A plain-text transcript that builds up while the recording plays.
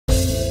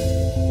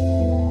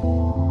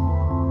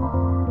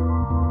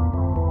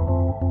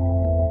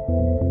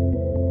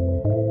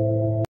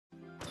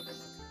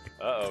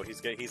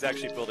He's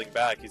actually building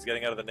back. He's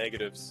getting out of the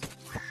negatives.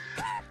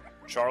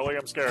 Charlie,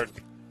 I'm scared.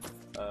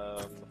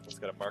 Let's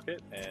get a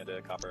market and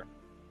a copper.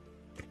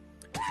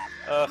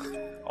 Ugh,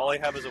 all I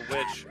have is a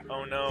witch.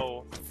 Oh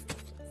no.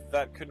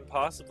 That couldn't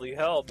possibly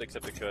help,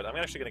 except it could. I'm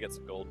actually gonna get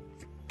some gold.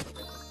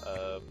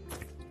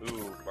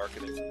 Ooh,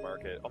 market into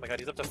market. Oh my god,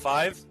 he's up to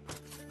 5?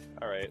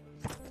 Alright.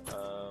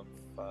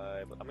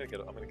 5. I'm gonna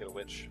get a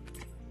witch.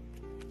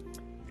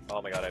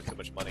 Oh my god, I have too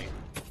much money.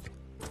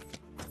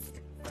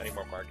 I need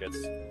more markets.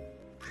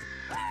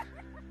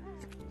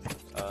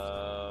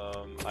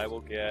 I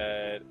will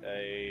get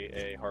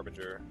a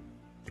harbinger.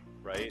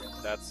 Right?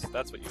 That's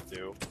what you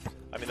do.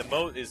 I mean, the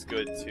moat is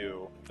good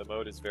too. The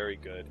moat is very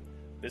good.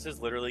 This is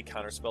literally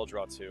counterspell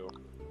draw 2.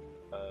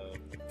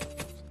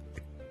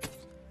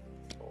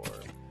 Or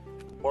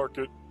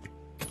market.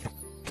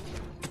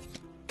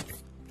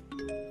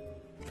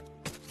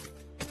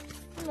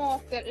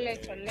 Market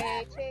leche.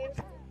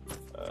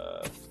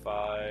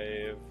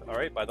 5.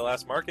 Alright, buy the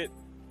last market.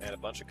 And a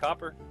bunch of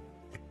copper.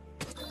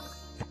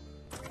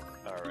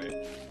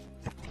 Alright.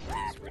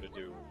 So we're gonna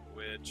do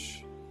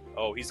witch.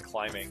 Oh, he's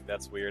climbing.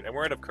 That's weird. And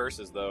we're out of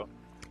curses, though.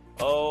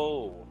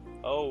 Oh.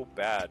 Oh,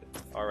 bad.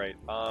 Alright,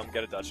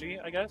 get a duchy,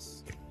 I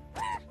guess?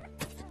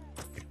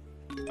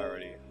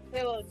 Alrighty.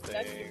 Hey, little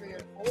duchy for your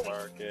boy.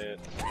 Market,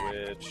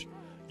 witch.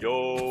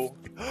 Yo!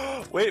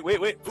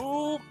 Wait.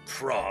 Ooh,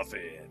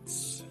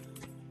 province.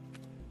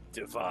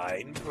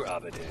 Divine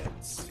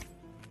Providence.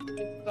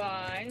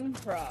 Divine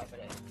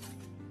Providence.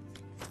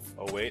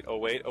 Oh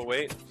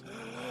wait.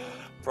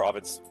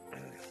 Province.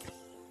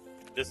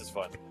 This is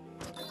fun.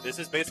 This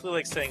is basically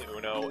like saying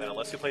Uno, and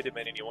unless you play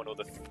Dominion, you won't know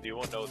the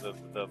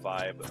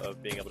vibe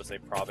of being able to say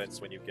province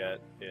when you get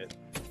it.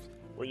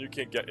 When you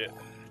can't get it.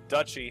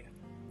 Duchy.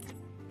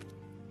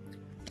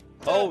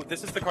 Oh,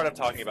 this is the card I'm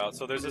talking about.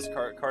 So there's this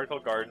card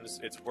called Gardens.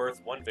 It's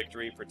worth 1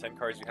 victory for 10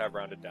 cards you have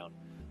rounded down.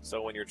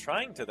 So when you're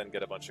trying to then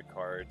get a bunch of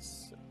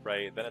cards,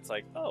 right, then it's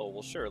like, oh,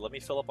 well sure, let me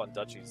fill up on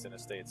duchies and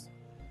estates.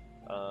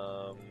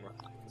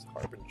 This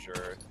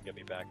Harbinger can get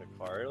me back a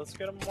card. Let's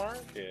get a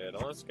market.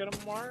 Let's get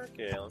a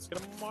market. Let's get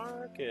a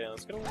market.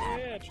 Let's get a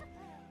witch.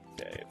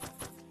 Okay.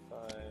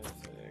 5,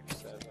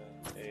 6, 7,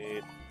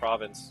 8.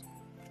 Province.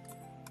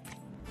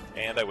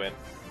 And I win.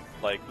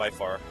 Like, by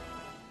far.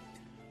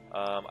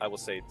 I will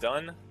say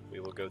done. We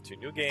will go to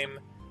new game.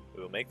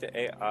 We will make the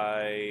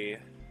AI...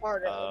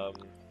 Harder.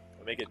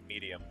 We'll make it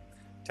medium.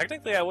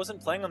 Technically, I wasn't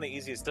playing on the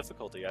easiest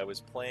difficulty. I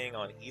was playing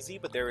on easy,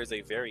 but there is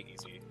a very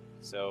easy.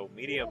 So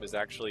medium is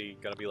actually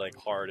gonna be like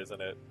hard, isn't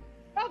it?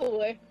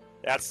 Probably.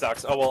 That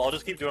sucks. Oh well, I'll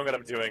just keep doing what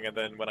I'm doing, and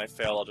then when I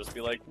fail, I'll just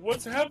be like,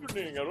 "What's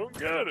happening? I don't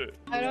get it."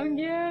 I don't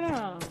get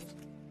him.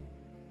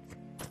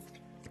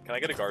 Can I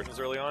get a gardens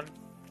early on?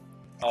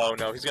 Oh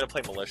no, he's gonna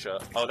play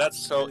militia. Oh, that's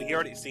so. He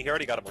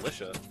already got a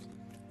militia.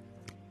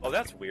 Oh,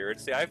 that's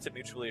weird. See, I have to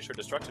mutually assure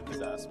destruction his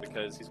ass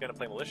because he's gonna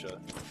play militia.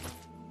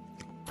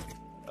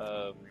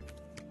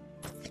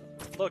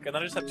 Look, and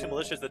then I just have 2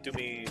 militias that do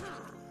me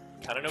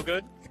kind of no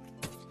good.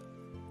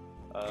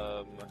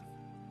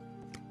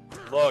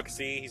 Look,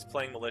 see, he's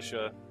playing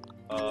militia.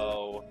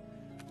 Oh,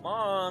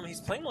 Mom,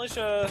 he's playing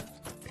militia.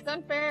 It's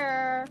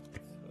unfair.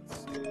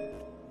 Let's see.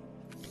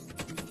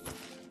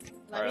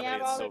 Let me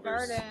have all the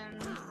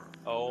gardens.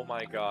 Oh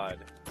my god.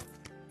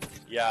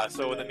 Yeah,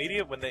 so when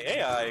the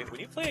AI, when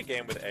you play a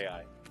game with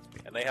AI,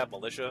 and they have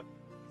militia,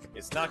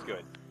 it's not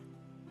good.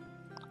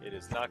 It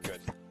is not good.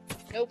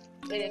 Nope,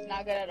 it is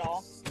not good at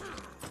all.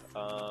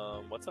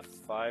 What's a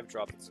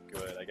 5-drop that's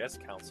good? I guess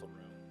Council Room.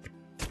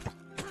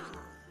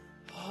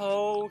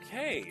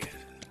 Okay.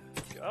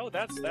 Oh,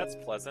 that's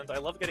pleasant. I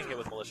love getting hit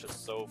with militia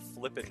so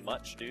flippin'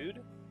 much,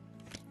 dude.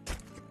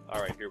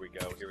 Alright, here we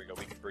go.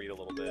 We can breathe a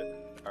little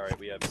bit. Alright,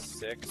 we have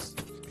 6.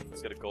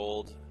 Let's get a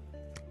gold.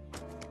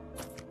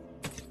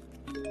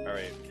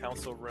 Alright,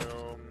 Council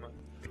Room.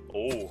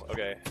 Oh,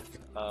 okay.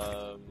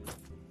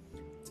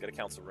 Let's get a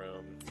Council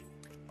Room.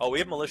 Oh, we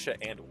have Militia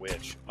and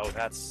Witch. Oh,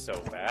 that's so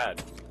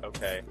bad.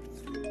 Okay.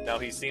 Now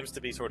he seems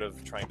to be sort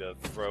of trying to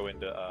throw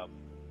into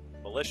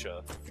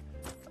Militia.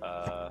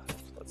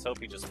 Let's hope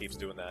he just keeps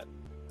doing that.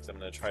 Because I'm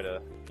going to try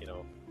to,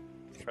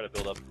 try to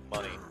build up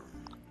money.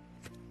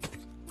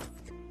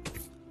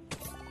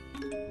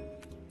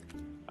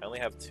 I only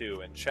have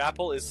 2, and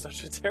Chapel is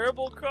such a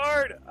terrible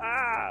card!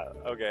 Ah!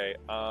 Okay,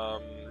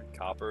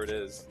 Copper it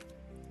is.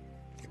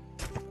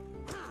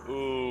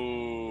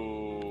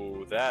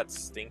 Ooh, that's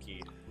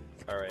stinky.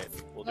 Alright,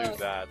 we'll do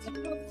that.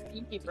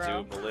 Stinky,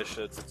 bro. Do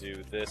Militia to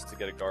do this to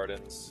get a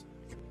Gardens.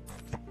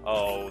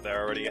 Oh,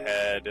 they're already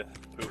ahead.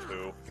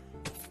 Poo-poo.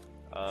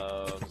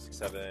 6,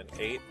 7,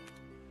 8.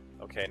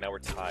 Okay, now we're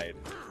tied.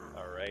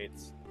 Alright.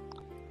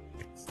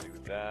 Let's do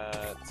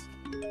that.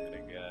 I'm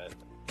gonna get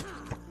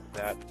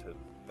that to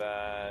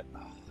that.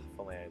 Oh, if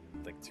only I had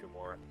like 2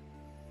 more.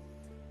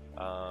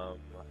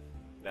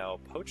 Now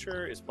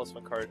Poacher is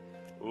 +1 card.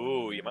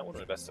 Ooh, you might want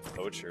to invest in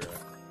Poacher.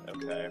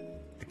 Okay.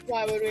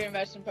 Why would we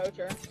invest in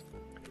Poacher?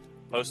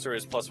 Poacher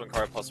is +1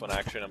 card, +1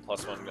 action, and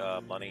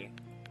 +1 money.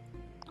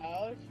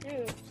 Oh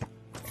shoot.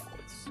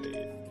 Let's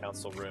see.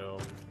 Council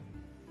Room.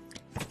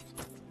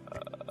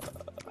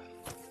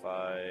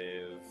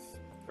 5.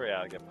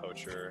 Yeah, I get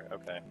poacher.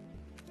 Okay.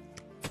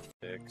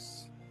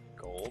 6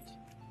 gold.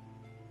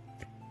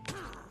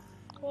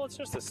 Well, it's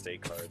just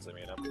estate cards. I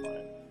mean, I'm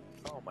fine.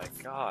 Oh my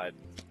god.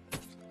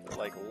 They're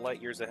like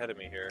light years ahead of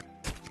me here.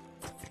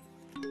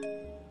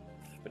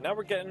 But now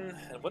we're getting...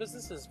 And what is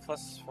this? Is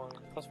 +1,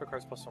 +4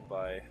 cards, +1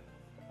 buy.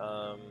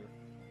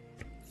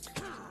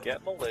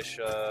 Get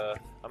militia.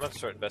 I'm gonna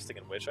start investing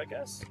in witch, I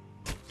guess.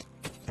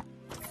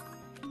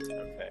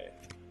 Okay.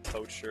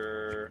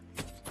 Poacher.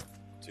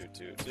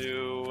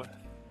 2.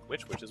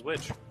 Which is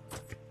which?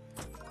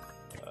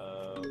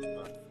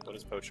 What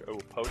is poacher? Oh,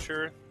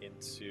 poacher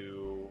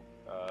into...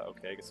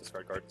 okay, I guess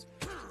discard cards.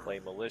 Play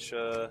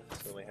militia. So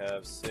we only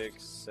have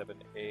 6,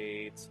 7,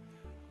 8.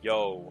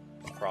 Yo,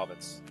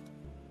 province.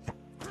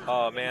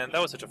 Oh man,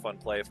 that was such a fun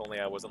play. If only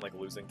I wasn't like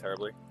losing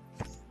terribly.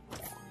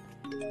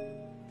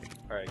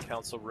 Alright,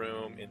 council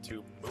room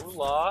into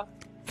Moolah.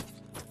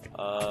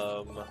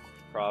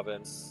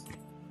 Province.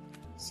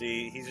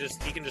 See, he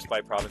can just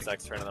buy province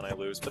next turn and then I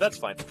lose, but that's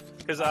fine.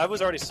 Because I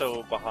was already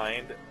so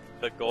behind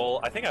the goal.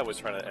 I think I was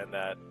trying to end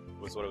that,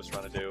 was what I was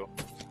trying to do.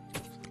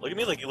 Look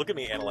at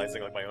me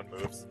analyzing like my own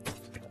moves.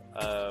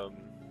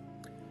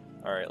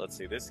 Alright, let's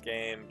see. This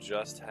game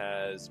just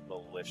has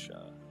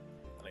militia.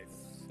 And I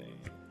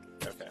think...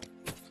 Okay.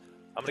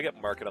 I'm gonna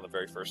get market on the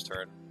very first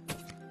turn.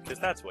 Because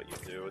that's what you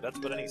do. That's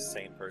what any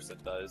sane person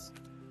does.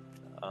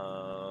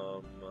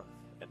 And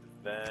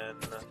then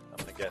I'm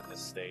gonna get an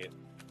estate.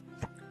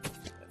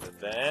 And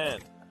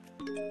then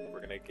we're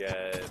gonna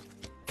get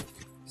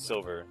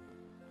silver.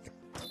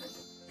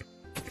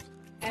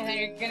 And then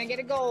you're gonna get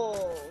a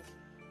gold.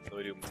 Then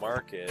we do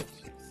market.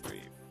 2,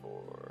 3,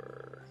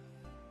 4,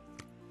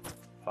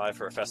 5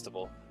 for a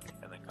festival,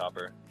 and then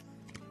copper.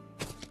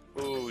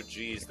 Ooh,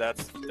 geez,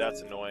 that's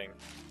annoying.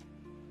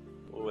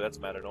 Ooh, that's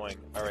mad annoying.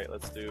 All right,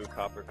 let's do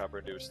copper,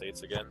 and do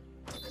estates again.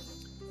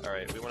 All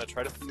right, we want to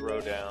try to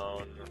throw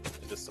down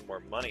into some more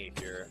money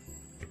here.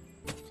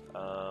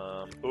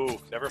 Ooh,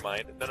 never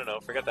mind. No,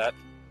 forget that.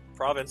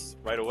 Province,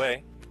 right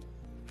away.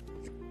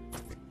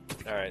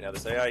 All right, now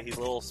this AI, he's a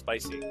little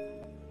spicy.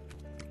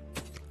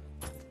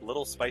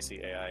 Little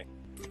spicy AI.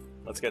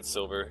 Let's get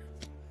silver.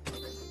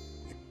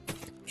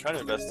 I'm trying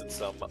to invest in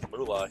some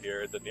moolah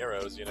here,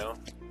 dineros, you know?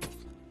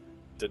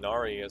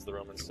 Denari, as the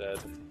Romans said.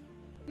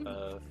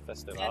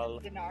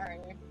 Festival. Yes,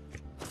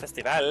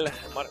 Denari.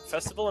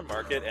 Festival and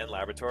market and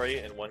laboratory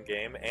in one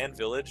game, and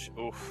village.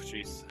 Oof,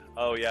 jeez.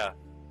 Oh yeah,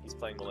 he's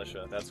playing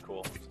militia. That's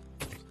cool.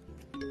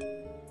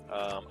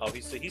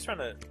 He's trying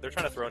to. They're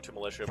trying to throw into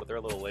militia, but they're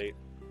a little late.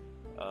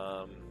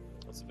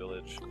 What's the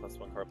village?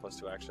 +1 card,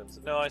 +2 actions.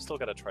 No, I still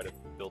gotta try to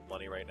build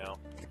money right now.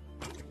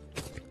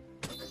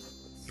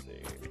 Let's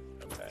see.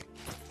 Okay.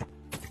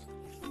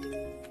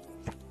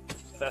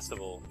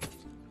 Festival.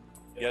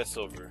 Yes,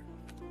 silver.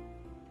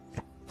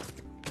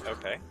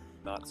 Okay,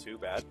 not too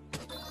bad.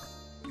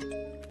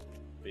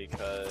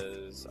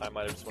 Because I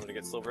might have just wanted to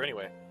get silver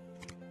anyway.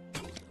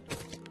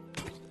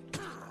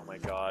 Oh my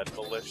god,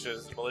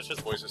 malicious boys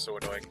are so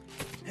annoying.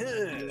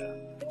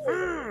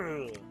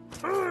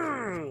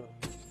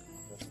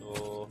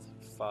 Festival,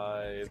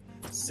 5,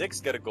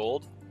 6 get a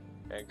gold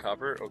and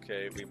copper.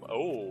 Okay,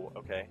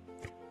 okay.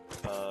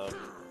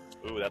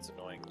 Ooh, that's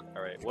annoying.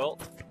 All right, well,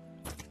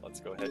 let's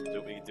go ahead and do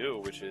what we do,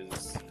 which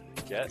is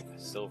get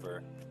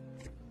silver.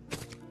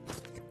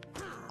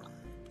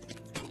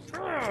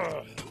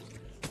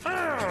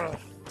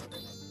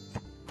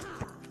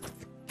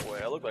 Boy,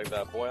 I look like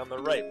that boy on the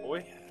right,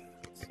 boy.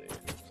 Let's see.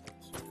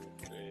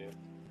 2, 3.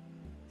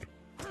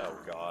 Oh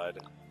god.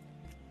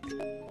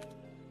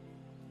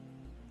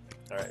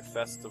 Alright,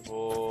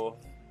 festival.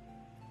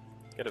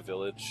 Get a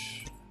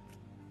village.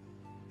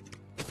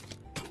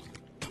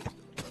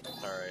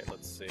 Alright,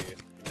 let's see.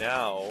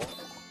 Now.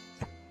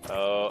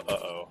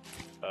 Uh-oh.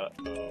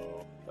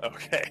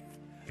 Okay.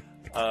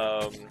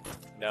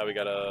 Now we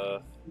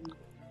gotta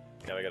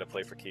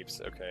play for keeps.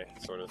 Okay,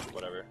 sort of,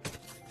 whatever.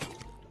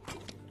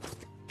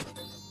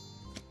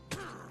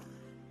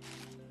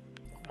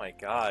 Oh my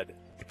god.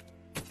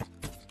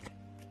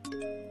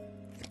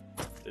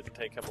 Didn't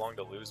take him long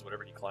to lose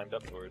whatever he climbed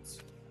up towards.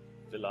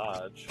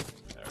 Village.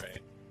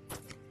 Alright.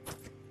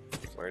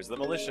 Where's the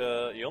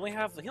militia? He only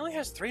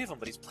has 3 of them,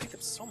 but he's played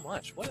them so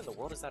much. What in the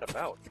world is that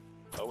about?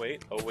 Oh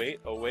wait.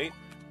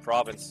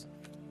 Province.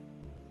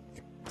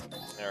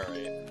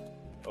 Alright.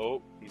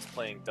 Oh, he's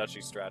playing duchy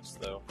strats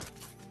though.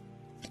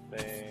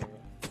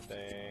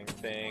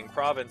 Thing.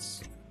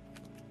 Province.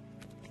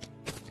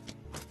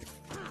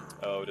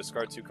 Oh,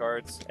 discard 2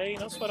 cards. Hey,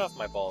 no sweat off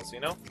my balls, you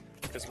know?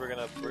 Because we're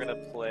gonna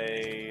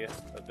play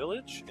a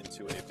village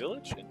into a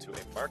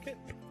market.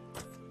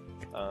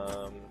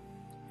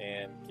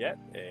 And get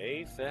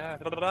a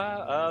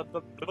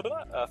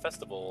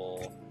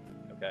festival.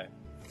 Okay.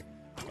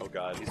 Oh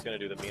god, he's gonna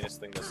do the meanest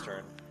thing this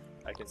turn.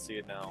 I can see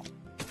it now.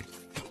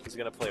 He's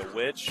gonna play a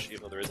witch,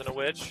 even though there isn't a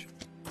witch.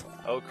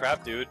 Oh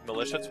crap, dude.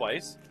 Militia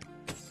twice.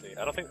 Let's see.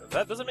 I don't think...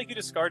 That doesn't make you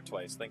discard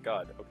twice, thank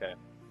god. Okay.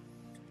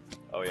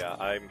 Oh yeah,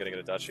 I'm gonna get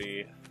a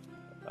duchy.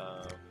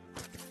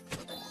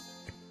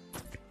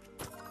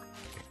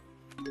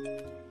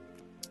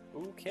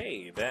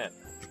 Okay, then.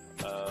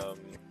 I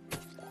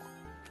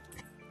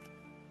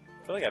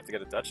feel like I have to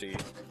get a duchy.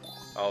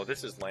 Oh,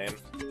 this is lame.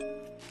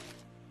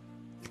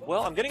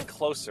 Well, I'm getting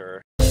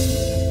closer.